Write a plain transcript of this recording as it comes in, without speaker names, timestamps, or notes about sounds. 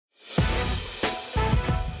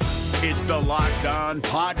It's the Locked On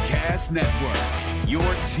Podcast Network, your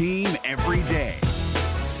team every day.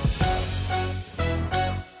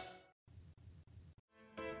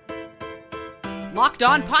 Locked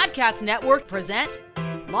On Podcast Network presents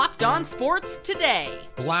Locked On Sports Today.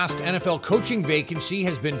 The last NFL coaching vacancy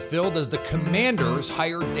has been filled as the Commanders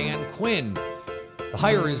hired Dan Quinn. The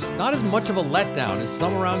hire is not as much of a letdown as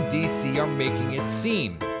some around D.C. are making it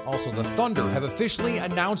seem. Also, the Thunder have officially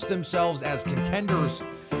announced themselves as contenders,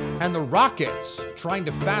 and the Rockets, trying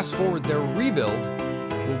to fast forward their rebuild,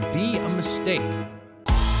 will be a mistake.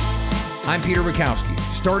 I'm Peter Bukowski,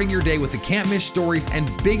 starting your day with the can't-miss stories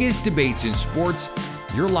and biggest debates in sports.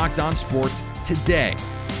 You're Locked On Sports Today.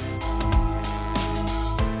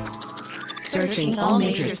 Searching all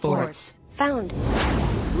major sports. Found.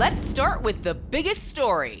 Let's start with the biggest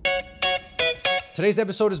story. Today's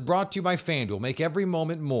episode is brought to you by FanDuel. Make every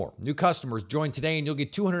moment more. New customers join today and you'll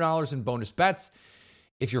get $200 in bonus bets.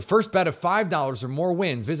 If your first bet of $5 or more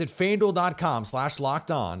wins, visit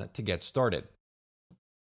FanDuel.com/LockedOn to get started.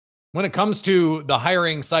 When it comes to the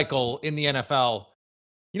hiring cycle in the NFL,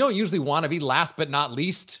 you don't usually want to be last but not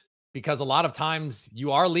least, because a lot of times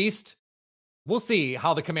you are least. We'll see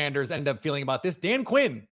how the Commanders end up feeling about this. Dan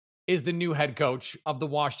Quinn is the new head coach of the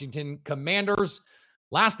Washington Commanders.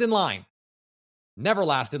 Last in line. Never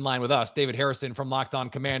last in line with us. David Harrison from Locked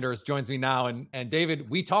On Commanders joins me now. And David,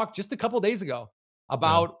 we talked just a couple days ago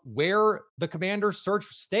about where the Commanders search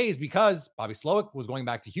stays, because Bobby Slowick was going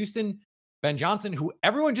back to Houston. Ben Johnson, who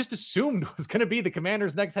everyone just assumed was going to be the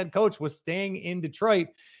Commanders' next head coach, was staying in Detroit.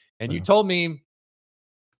 And you told me,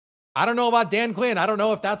 I don't know about Dan Quinn. I don't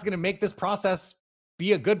know if that's going to make this process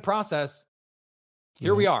be a good process.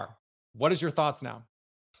 Here we are. What is your thoughts now?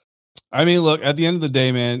 I mean, look, at the end of the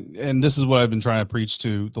day, man, and this is what I've been trying to preach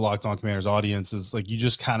to the Locked On Commanders audience, is like, you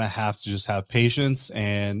just kind of have to just have patience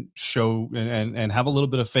and show and have a little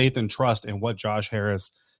bit of faith and trust in what Josh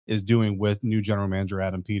Harris is doing with new general manager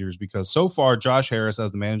Adam Peters, because so far Josh Harris,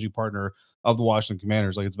 as the managing partner of the Washington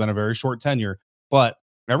Commanders, like, it's been a very short tenure, but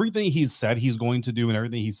everything he's said he's going to do and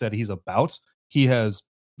everything he said he's about, he has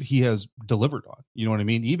delivered on. You know what I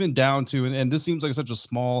mean? Even down to, and this seems like such a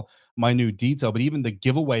small, minute detail, but even the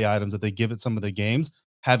giveaway items that they give at some of the games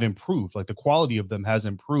have improved. Like, the quality of them has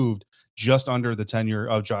improved just under the tenure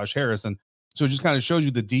of Josh Harris. And so it just kind of shows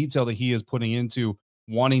you the detail that he is putting into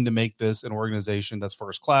wanting to make this an organization that's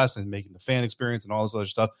first class and making the fan experience and all this other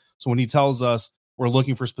stuff. So when he tells us we're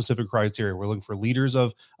looking for specific criteria, we're looking for leaders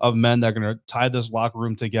of men that are going to tie this locker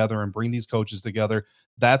room together and bring these coaches together,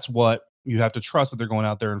 that's what you have to trust that they're going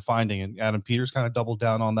out there and finding. And Adam Peters kind of doubled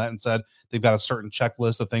down on that and said they've got a certain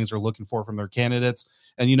checklist of things they're looking for from their candidates.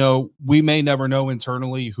 And, you know, we may never know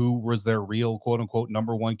internally who was their real quote unquote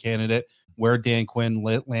number one candidate, where Dan Quinn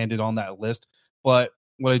landed on that list. But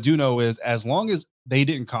what I do know is, as long as they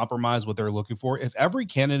didn't compromise what they're looking for, if every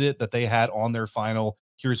candidate that they had on their final,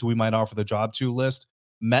 here's who we might offer the job to list,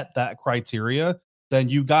 met that criteria, then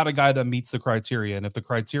you got a guy that meets the criteria. And if the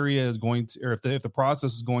criteria is going to, or if the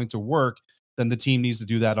process is going to work, then the team needs to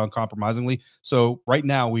do that uncompromisingly. So right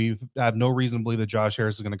now we have no reason to believe that Josh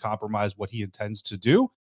Harris is going to compromise what he intends to do.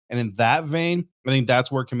 And in that vein, I think that's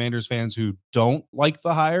where Commanders fans who don't like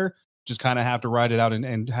the hire just kind of have to ride it out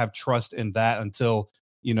and have trust in that until,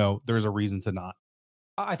 you know, there's a reason to not.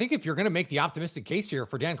 I think if you're going to make the optimistic case here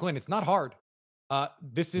for Dan Quinn, it's not hard.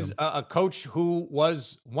 This is a coach who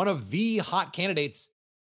was one of the hot candidates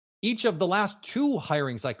each of the last two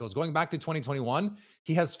hiring cycles, going back to 2021.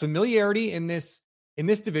 He has familiarity in this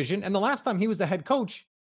division. And the last time he was the head coach,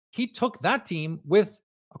 he took that team with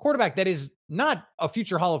a quarterback that is not a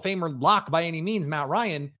future Hall of Famer lock by any means, Matt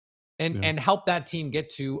Ryan, and helped that team get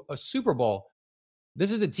to a Super Bowl.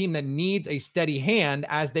 This is a team that needs a steady hand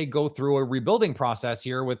as they go through a rebuilding process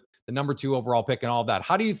here with the number 2 overall pick and all of that.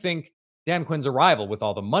 How do you think Dan Quinn's arrival, with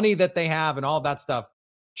all the money that they have and all of that stuff,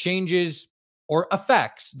 changes or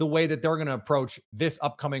affects the way that they're going to approach this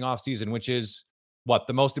upcoming offseason, which is what,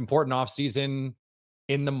 the most important offseason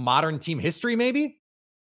in the modern team history, maybe?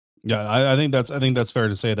 Yeah, I think that's fair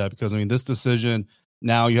to say that, because I mean, this decision,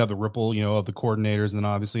 now you have the ripple, you know, of the coordinators, and then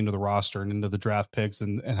obviously into the roster and into the draft picks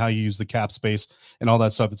and how you use the cap space and all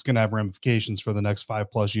that stuff. It's going to have ramifications for the next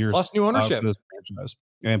 5+ years. Plus new ownership. For this franchise.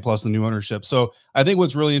 And plus the new ownership. So I think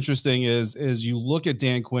what's really interesting is you look at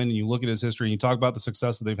Dan Quinn and you look at his history and you talk about the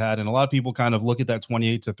success that they've had. And a lot of people kind of look at that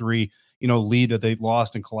 28-3, you know, lead that they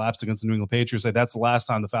lost and collapsed against the New England Patriots. Say that's the last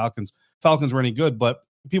time the Falcons were any good. But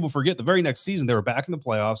people forget the very next season, they were back in the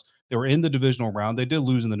playoffs. They were in the divisional round. They did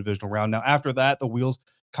lose in the divisional round. Now, after that, the wheels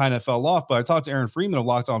kind of fell off. But I talked to Aaron Freeman of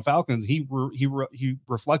Locked On Falcons. He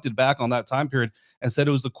reflected back on that time period and said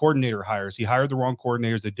it was the coordinator hires. He hired the wrong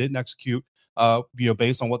coordinators. They didn't execute,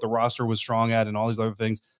 based on what the roster was strong at and all these other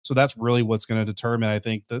things. So that's really what's going to determine, I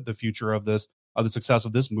think, the future of this, the success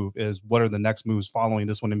of this move is what are the next moves following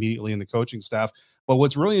this one immediately in the coaching staff. But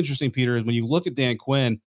what's really interesting, Peter, is when you look at Dan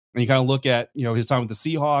Quinn and you kind of look at, his time with the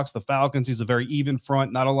Seahawks, the Falcons, he's a very even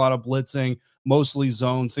front, not a lot of blitzing, mostly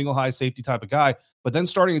zone, single high safety type of guy. But then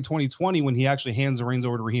starting in 2020, when he actually hands the reins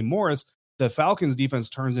over to Raheem Morris, the Falcons defense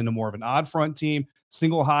turns into more of an odd front team.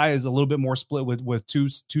 Single high is a little bit more split with two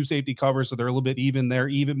safety covers. So they're a little bit even there,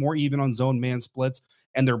 even more even on zone man splits,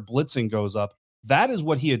 and their blitzing goes up. That is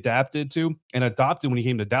what he adapted to and adopted when he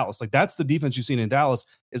came to Dallas. Like, that's the defense you've seen in Dallas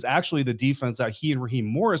is actually the defense that he and Raheem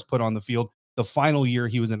Morris put on the field the final year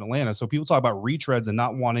he was in Atlanta. So people talk about retreads and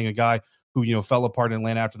not wanting a guy who, fell apart in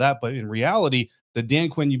Atlanta after that. But in reality, the Dan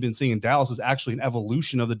Quinn you've been seeing in Dallas is actually an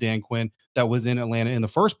evolution of the Dan Quinn that was in Atlanta in the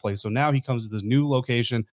first place. So now he comes to this new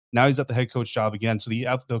location. Now he's at the head coach job again. So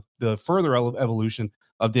the further evolution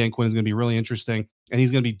of Dan Quinn is going to be really interesting. And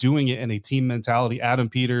he's going to be doing it in a team mentality. Adam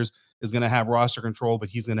Peters is going to have roster control, but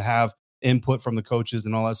he's going to have input from the coaches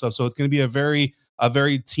and all that stuff. So it's going to be a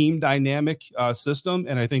very team dynamic system.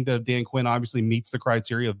 And I think that if Dan Quinn obviously meets the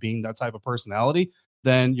criteria of being that type of personality,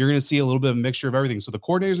 then you're going to see a little bit of a mixture of everything. So the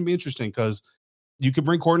coordinators will be interesting because you could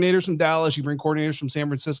bring coordinators from Dallas, you bring coordinators from San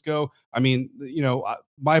Francisco. I mean,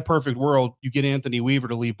 my perfect world, you get Anthony Weaver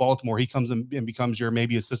to leave Baltimore. He comes in and becomes your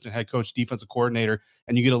maybe assistant head coach, defensive coordinator,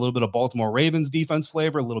 and you get a little bit of Baltimore Ravens defense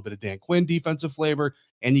flavor, a little bit of Dan Quinn defensive flavor,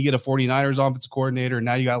 and you get a 49ers offensive coordinator. And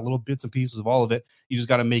now you got little bits and pieces of all of it. You just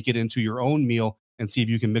got to make it into your own meal and see if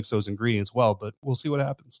you can mix those ingredients well, but we'll see what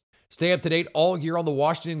happens. Stay up to date all year on the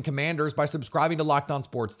Washington Commanders by subscribing to Locked On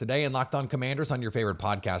Sports Today and Locked On Commanders on your favorite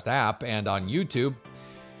podcast app and on YouTube.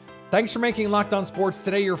 Thanks for making Locked On Sports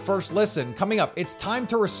Today your first listen. Coming up, it's time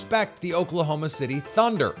to respect the Oklahoma City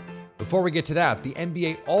Thunder. Before we get to that, the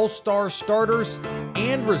NBA All-Star starters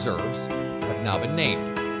and reserves have now been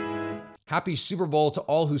named. Happy Super Bowl to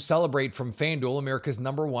all who celebrate from FanDuel, America's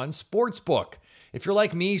 #1 sports book. If you're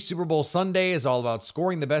like me, Super Bowl Sunday is all about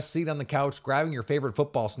scoring the best seat on the couch, grabbing your favorite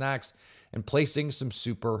football snacks, and placing some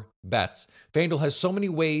super bets. FanDuel has so many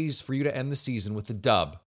ways for you to end the season with a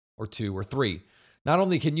dub, or 2 or 3. Not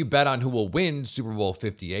only can you bet on who will win Super Bowl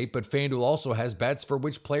 58, but FanDuel also has bets for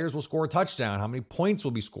which players will score a touchdown, how many points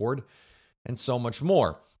will be scored, and so much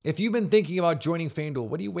more. If you've been thinking about joining FanDuel,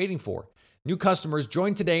 what are you waiting for? New customers,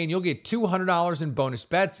 join today and you'll get $200 in bonus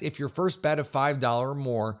bets if your first bet of $5 or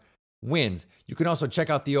more wins. You can also check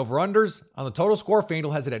out the over-unders on the total score.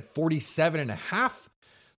 FanDuel has it at 47.5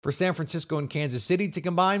 for San Francisco and Kansas City to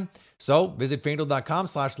combine. So visit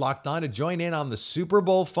FanDuel.com/lockedon to join in on the Super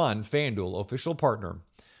Bowl fun. FanDuel, official partner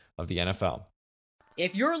of the NFL.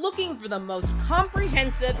 If you're looking for the most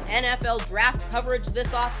comprehensive NFL draft coverage this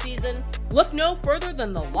offseason, look no further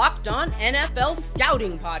than the Locked On NFL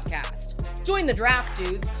Scouting Podcast. Join the draft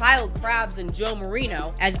dudes, Kyle Krabs and Joe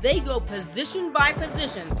Marino, as they go position by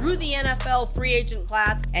position through the NFL free agent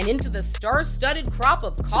class and into the star-studded crop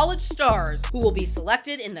of college stars who will be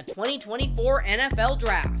selected in the 2024 NFL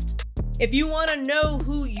Draft. If you want to know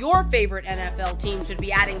who your favorite NFL team should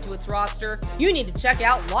be adding to its roster, you need to check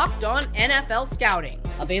out Locked On NFL Scouting,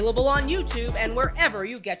 available on YouTube and wherever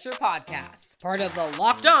you get your podcasts. Part of the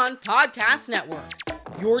Locked On Podcast Network,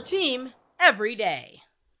 your team every day.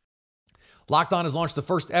 Locked On has launched the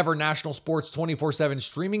first ever national sports 24/7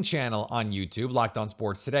 streaming channel on YouTube, Locked On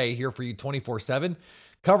Sports Today, here for you 24/7,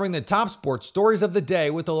 covering the top sports stories of the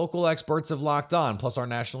day with the local experts of Locked On, plus our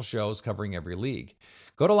national shows covering every league.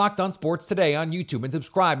 Go to Locked On Sports Today on YouTube and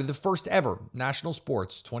subscribe to the first ever national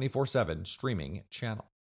sports 24/7 streaming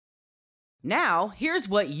channel. Now, here's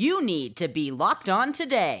what you need to be locked on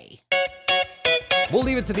today. We'll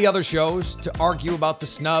leave it to the other shows to argue about the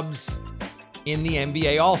snubs in the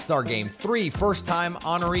NBA All-Star Game. 3 first-time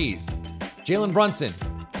honorees, Jalen Brunson,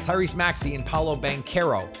 Tyrese Maxey, and Paolo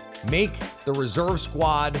Banchero, make the reserve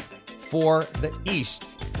squad for the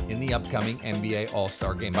East in the upcoming NBA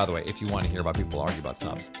All-Star Game. By the way, if you want to hear about people argue about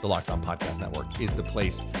snubs, the Locked On Podcast Network is the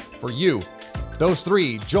place for you. Those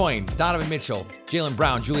 3 join Donovan Mitchell, Jaylen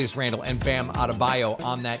Brown, Julius Randle, and Bam Adebayo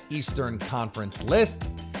on that Eastern Conference list.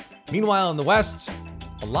 Meanwhile, in the West,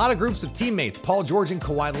 a lot of groups of teammates. Paul George and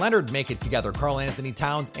Kawhi Leonard make it together. Karl Anthony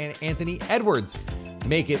Towns and Anthony Edwards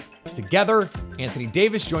make it together. Anthony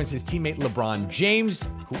Davis joins his teammate LeBron James,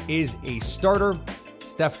 who is a starter.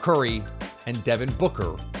 Steph Curry and Devin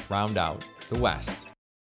Booker round out the West.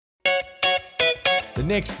 The The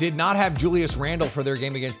Knicks did not have Julius Randle for their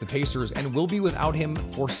game against the Pacers and will be without him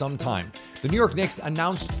for some time. The New York Knicks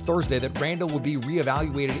announced Thursday that Randle would be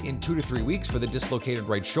reevaluated in 2 to 3 weeks for the dislocated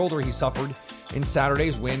right shoulder he suffered in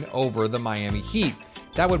Saturday's win over the Miami Heat.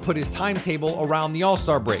 That would put his timetable around the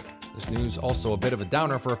All-Star break. This news also a bit of a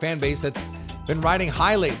downer for a fan base that's been riding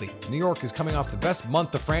high lately. New York is coming off the best month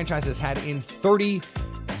the franchise has had in 30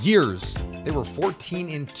 years. They were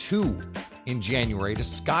 14-2 in January to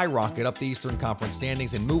skyrocket up the Eastern Conference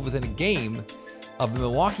standings and move within a game of the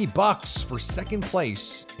Milwaukee Bucks for second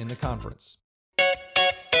place in the conference.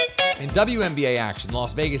 In WNBA action,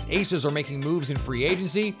 Las Vegas Aces are making moves in free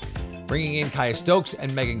agency, bringing in Kaya Stokes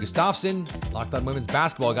and Megan Gustafson. Locked On Women's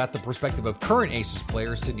Basketball got the perspective of current Aces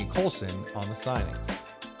player Sydney Colson on the signings.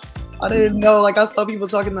 I didn't know, I saw people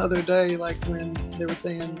talking the other day, when they were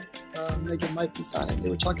saying Megan might be signing, they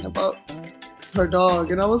were talking about her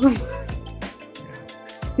dog, and I wasn't.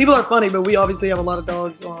 People are funny, but we obviously have a lot of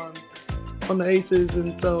dogs on the Aces,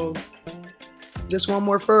 and so just one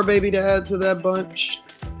more fur baby to add to that bunch.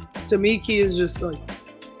 Tamiki is just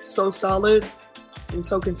so solid and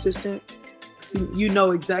so consistent. You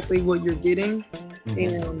know exactly what you're getting,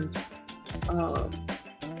 and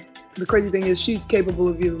the crazy thing is she's capable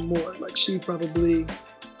of even more. She probably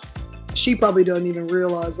doesn't even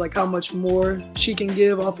realize how much more she can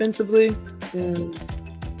give offensively, and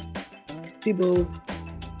people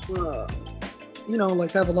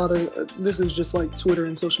have a lot of this is just Twitter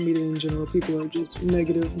and social media in general. People are just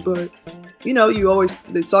negative, but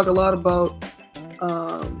they talk a lot about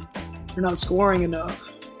we're not scoring enough.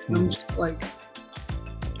 And I'm just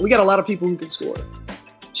we got a lot of people who can score.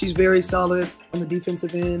 She's very solid on the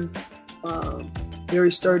defensive end,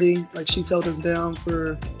 very sturdy. She's held us down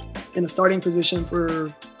in a starting position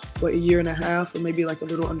for a year and a half, or maybe a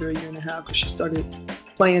little under a year and a half, because she started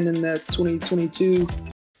playing in that 2022.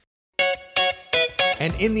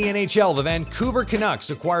 And in the NHL, the Vancouver Canucks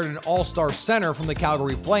acquired an all-star center from the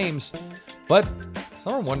Calgary Flames, but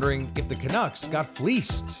some are wondering if the Canucks got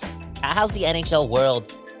fleeced. How's the NHL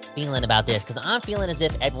world feeling about this? Because I'm feeling as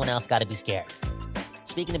if everyone else got to be scared.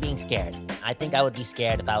 Speaking of being scared, I think I would be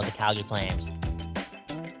scared if I was the Calgary Flames,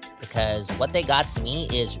 because what they got to me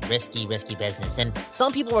is risky business. And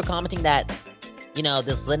some people were commenting that,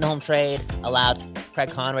 this Lindholm trade allowed Craig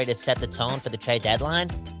Conway to set the tone for the trade deadline.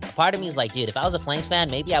 A part of me is dude, if I was a Flames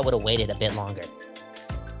fan, maybe I would have waited a bit longer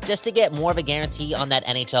just to get more of a guarantee on that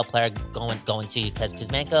NHL player going to you, because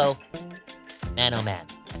Kuzmenko, man, oh man,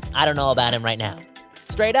 I don't know about him right now.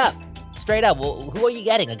 Straight up. Well, who are you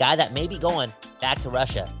getting? A guy that may be going back to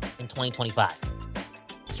Russia in 2025.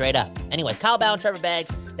 Straight up. Anyways, Kyle Bauer and Trevor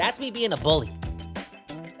Beggs, that's me being a bully.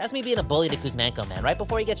 That's me being a bully to Kuzmenko, man. Right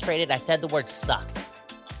before he gets traded, I said the word sucked.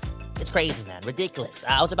 It's crazy, man. Ridiculous.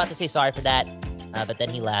 I was about to say sorry for that, but then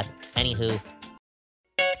he left. Anywho.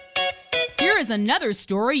 Here is another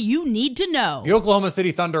story you need to know. The Oklahoma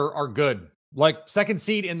City Thunder are good. Second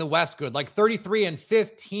seed in the West, good.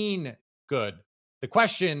 33-15, good. The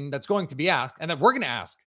question that's going to be asked, and that we're going to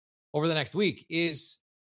ask over the next week, is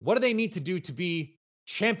what do they need to do to be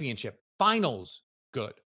championship finals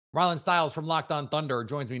good? Rylan Stiles from Locked On Thunder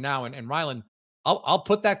joins me now. And Rylan, I'll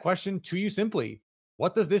put that question to you simply.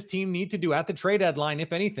 What does this team need to do at the trade deadline,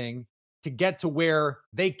 if anything, to get to where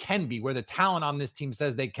they can be, where the talent on this team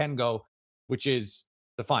says they can go, which is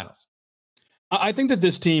the finals? I think that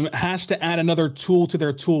this team has to add another tool to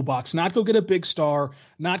their toolbox, not go get a big star,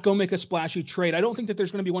 not go make a splashy trade. I don't think that there's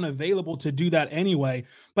going to be one available to do that anyway,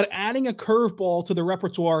 but adding a curveball to the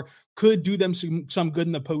repertoire could do them some good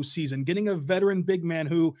in the postseason. Getting a veteran big man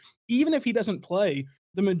who, even if he doesn't play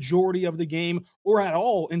the majority of the game or at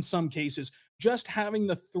all in some cases, just having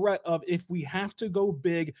the threat of, if we have to go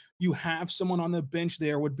big, you have someone on the bench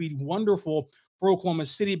there would be wonderful for Oklahoma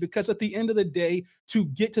City, because at the end of the day, to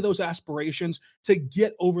get to those aspirations, to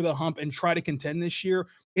get over the hump and try to contend this year,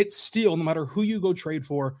 it's still, no matter who you go trade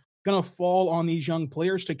for, going to fall on these young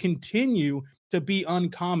players to continue to be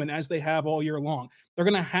uncommon as they have all year long. They're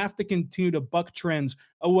going to have to continue to buck trends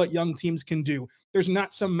of what young teams can do. There's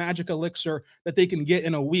not some magic elixir that they can get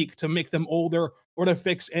in a week to make them older or to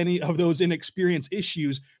fix any of those inexperienced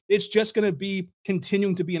issues. It's just going to be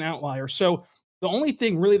continuing to be an outlier. So the only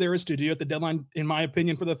thing really there is to do at the deadline, in my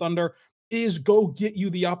opinion, for the Thunder is go get you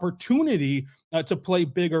the opportunity to play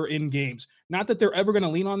bigger in games. Not that they're ever going to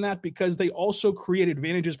lean on that, because they also create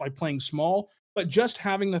advantages by playing small, but just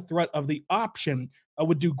having the threat of the option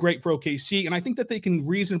would do great for OKC. And I think that they can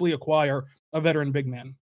reasonably acquire a veteran big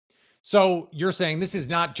man. So you're saying this is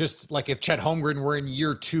not just like if Chet Holmgren were in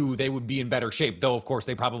year 2, they would be in better shape, though, of course,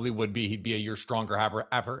 they probably would be. He'd be a year stronger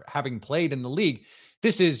after having played in the league.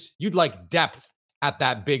 This is, you'd like depth at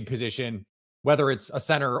that big position. whether it's a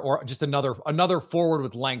center or just another forward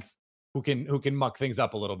with length who can muck things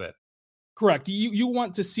up a little bit. Correct. You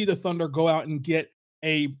want to see the Thunder go out and get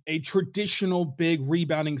a traditional big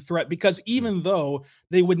rebounding threat, because even though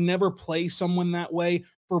they would never play someone that way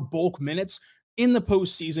for bulk minutes, in the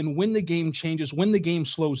postseason, when the game changes, when the game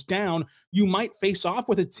slows down, you might face off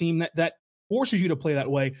with a team that forces you to play that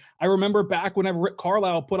way. I remember back whenever Rick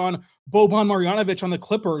Carlisle put on Boban Marjanovic on the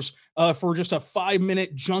Clippers for just a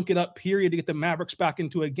 5-minute junk it up period to get the Mavericks back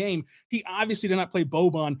into a game. He obviously did not play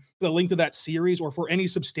Boban for the length of that series or for any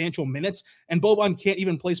substantial minutes, and Boban can't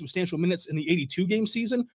even play substantial minutes in the 82-game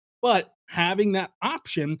season. But having that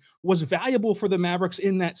option was valuable for the Mavericks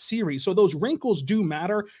in that series. So those wrinkles do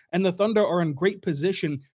matter, and the Thunder are in great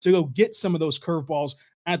position to go get some of those curveballs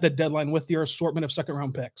at the deadline with their assortment of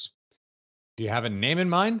second-round picks. Do you have a name in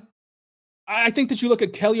mind? I think that you look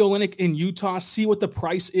at Kelly Olynyk in Utah, see what the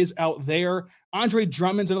price is out there. Andre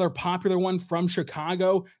Drummond's another popular one from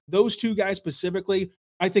Chicago. Those two guys specifically,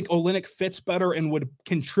 I think Olynyk fits better and would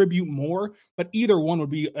contribute more, but either one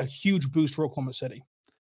would be a huge boost for Oklahoma City.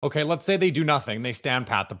 Okay, let's say they do nothing. They stand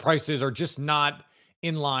pat. The prices are just not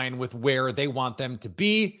in line with where they want them to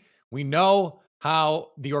be. We know how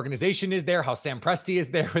the organization is there, how Sam Presti is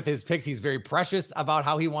there with his picks. He's very precious about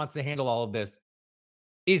how he wants to handle all of this.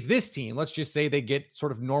 Is this team, let's just say they get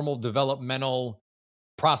sort of normal developmental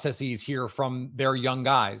processes here from their young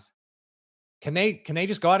guys. Can they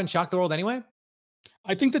just go out and shock the world anyway?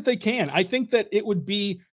 I think that they can. I think that it would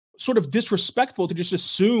be sort of disrespectful to just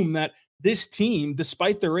assume that this team,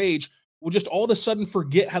 despite their age, will just all of a sudden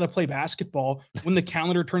forget how to play basketball when the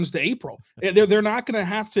calendar turns to April. They're not going to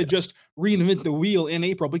have to just reinvent the wheel in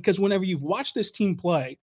April, because whenever you've watched this team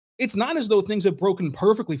play, it's not as though things have broken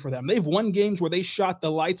perfectly for them. They've won games where they shot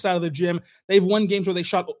the lights out of the gym. They've won games where they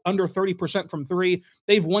shot under 30% from three.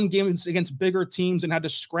 They've won games against bigger teams and had to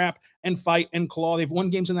scrap and fight and claw. They've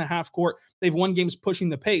won games in the half court. They've won games pushing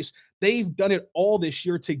the pace. They've done it all this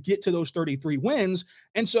year to get to those 33 wins.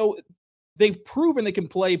 And so they've proven they can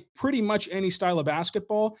play pretty much any style of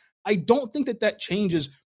basketball. I don't think that changes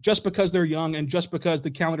just because they're young and just because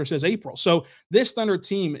the calendar says April. So this Thunder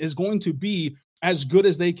team is going to be as good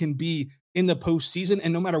as they can be in the postseason.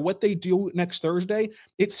 And no matter what they do next Thursday,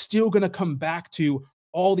 it's still going to come back to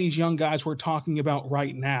all these young guys we're talking about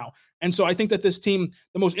right now. And so I think that this team,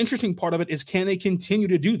 the most interesting part of it is, can they continue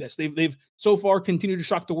to do this? They've so far continued to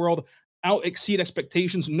shock the world, out exceed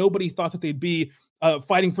expectations. Nobody thought that they'd be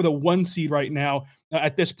fighting for the 1 seed right now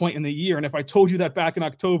at this point in the year. And if I told you that back in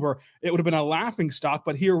October, it would have been a laughing stock,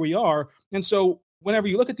 but here we are. And so whenever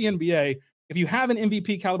you look at the NBA, if you have an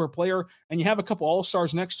MVP caliber player and you have a couple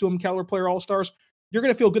all-stars next to him, caliber player all-stars, you're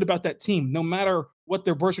going to feel good about that team, no matter what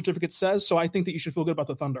their birth certificate says. So I think that you should feel good about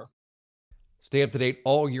the Thunder. Stay up to date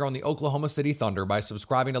all year on the Oklahoma City Thunder by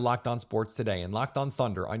subscribing to Locked On Sports today and Locked On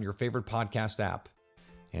Thunder on your favorite podcast app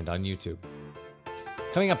and on YouTube.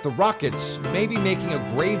 Coming up, the Rockets may be making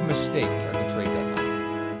a grave mistake at the trade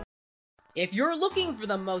deadline. If you're looking for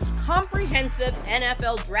the most comprehensive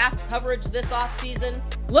NFL draft coverage this offseason,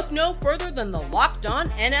 look no further than the Locked On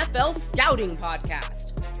NFL Scouting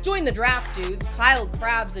Podcast. Join the draft dudes, Kyle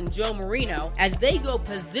Krabs and Joe Marino, as they go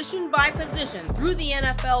position by position through the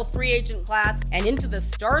NFL free agent class and into the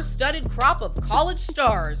star-studded crop of college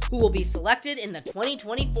stars who will be selected in the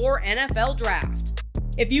 2024 NFL Draft.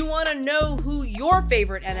 If you want to know who your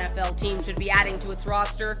favorite NFL team should be adding to its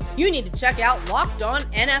roster, you need to check out Locked On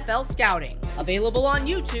NFL Scouting, available on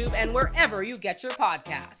YouTube and wherever you get your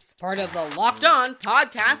podcasts. Part of the Locked On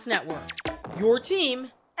Podcast Network, your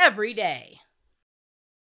team every day.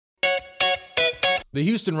 The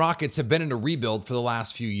Houston Rockets have been in a rebuild for the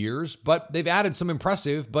last few years, but they've added some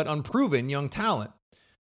impressive but unproven young talent.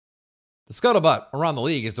 The scuttlebutt around the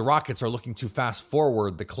league is the Rockets are looking to fast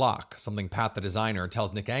forward the clock, something Pat the designer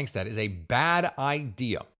tells Nick Angstad is a bad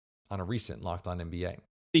idea on a recent Locked On NBA.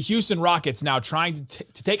 The Houston Rockets now trying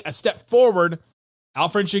to take a step forward.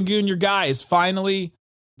 Alfred Sengun, your guy, is finally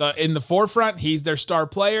in the forefront. He's their star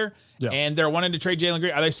player, and they're wanting to trade Jalen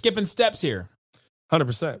Green. Are they skipping steps here?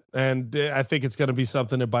 100%. And I think it's going to be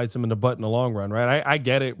something that bites them in the butt in the long run, right? I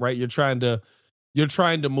get it, right? You're trying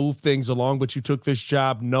to move things along, but you took this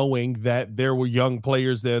job knowing that there were young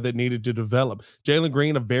players there that needed to develop. Jalen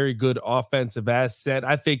Green, a very good offensive asset.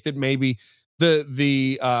 I think that maybe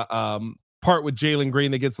the part with Jalen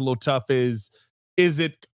Green that gets a little tough is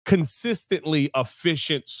it consistently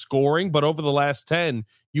efficient scoring? But over the last 10,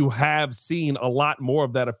 you have seen a lot more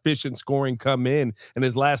of that efficient scoring come in. And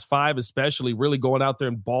his last 5, especially, really going out there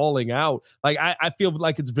and balling out. Like I feel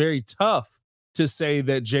like it's very tough to say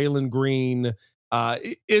that Jalen Green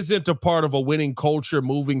isn't a part of a winning culture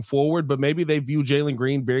moving forward, but maybe they view Jalen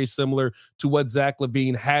Green very similar to what Zach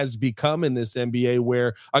LaVine has become in this NBA,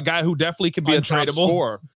 where a guy who definitely can be a top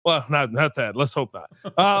scorer. Well, not that. Let's hope not.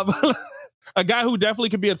 A guy who definitely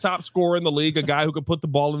can be a top scorer in the league, a guy who can put the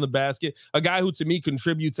ball in the basket, a guy who to me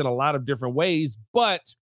contributes in a lot of different ways,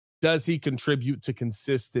 but does he contribute to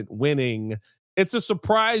consistent winning? It's a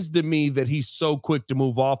surprise to me that he's so quick to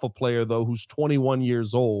move off a player, though, who's 21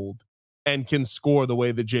 years old and can score the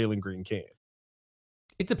way that Jalen Green can.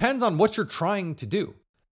 It depends on what you're trying to do.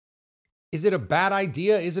 Is it a bad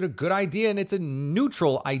idea? Is it a good idea? And it's a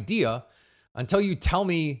neutral idea until you tell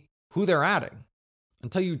me who they're adding,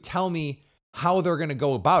 until you tell me how they're going to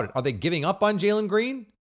go about it. Are they giving up on Jalen Green?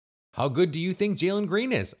 How good do you think Jalen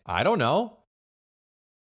Green is? I don't know.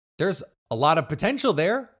 There's a lot of potential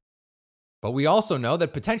there, but we also know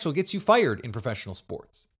that potential gets you fired in professional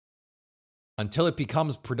sports until it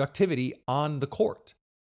becomes productivity on the court.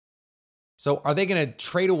 So are they going to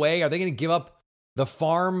trade away? Are they going to give up the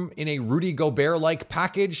farm in a Rudy Gobert-like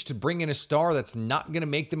package to bring in a star that's not going to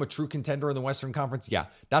make them a true contender in the Western Conference? Yeah,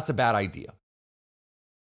 that's a bad idea.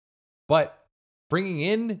 But bringing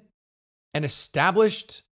in an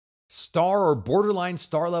established star or borderline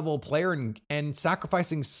star level player and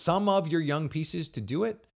sacrificing some of your young pieces to do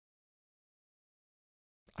it,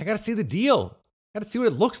 I got to see the deal. I got to see what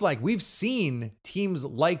it looks like. We've seen teams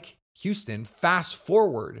like Houston fast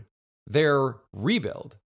forward their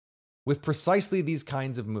rebuild with precisely these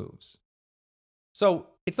kinds of moves. So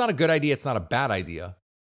it's not a good idea. It's not a bad idea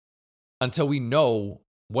until we know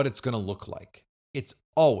what it's going to look like. It's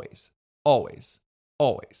always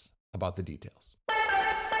about the details.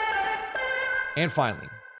 And finally,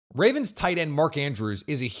 Ravens tight end Mark Andrews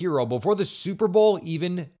is a hero before the Super Bowl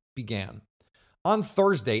even began. On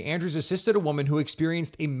Thursday, Andrews assisted a woman who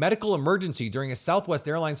experienced a medical emergency during a Southwest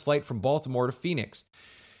Airlines flight from Baltimore to Phoenix.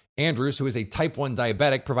 Andrews, who is a type 1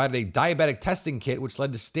 diabetic, provided a diabetic testing kit, which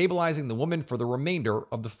led to stabilizing the woman for the remainder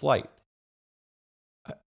of the flight.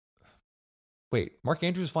 Wait, Mark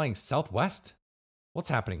Andrews is flying Southwest? What's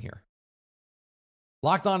happening here?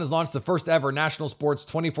 Locked On has launched the first ever national sports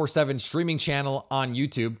 24/7 streaming channel on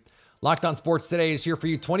YouTube. Locked On Sports Today is here for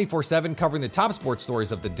you 24/7, covering the top sports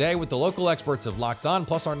stories of the day with the local experts of Locked On,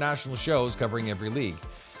 plus our national shows covering every league.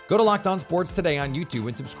 Go to Locked On Sports Today on YouTube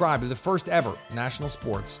and subscribe to the first ever national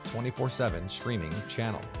sports 24/7 streaming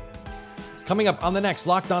channel. Coming up on the next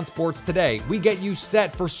Locked On Sports Today, we get you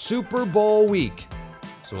set for Super Bowl week.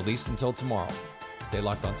 So at least until tomorrow, stay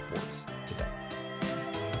locked on sports today.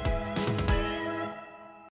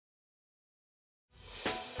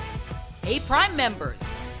 Hey, Prime members,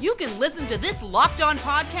 you can listen to this Locked On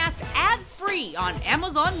podcast ad-free on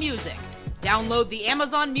Amazon Music. Download the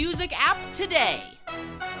Amazon Music app today.